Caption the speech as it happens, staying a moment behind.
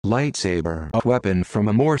Lightsaber, a weapon from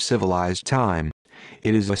a more civilized time.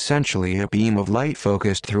 It is essentially a beam of light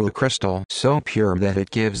focused through a crystal so pure that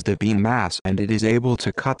it gives the beam mass and it is able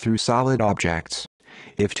to cut through solid objects.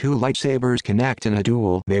 If two lightsabers connect in a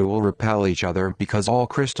duel, they will repel each other because all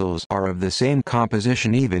crystals are of the same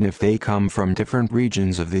composition even if they come from different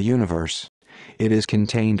regions of the universe. It is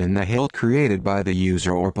contained in the hilt created by the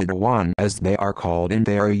user or padawan as they are called, and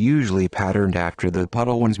they are usually patterned after the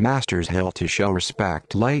padawan's master's hilt to show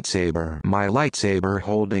respect. Lightsaber. My lightsaber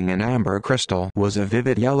holding an amber crystal was a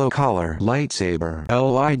vivid yellow color lightsaber.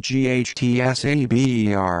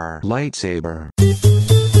 Lightsaber. Lightsaber.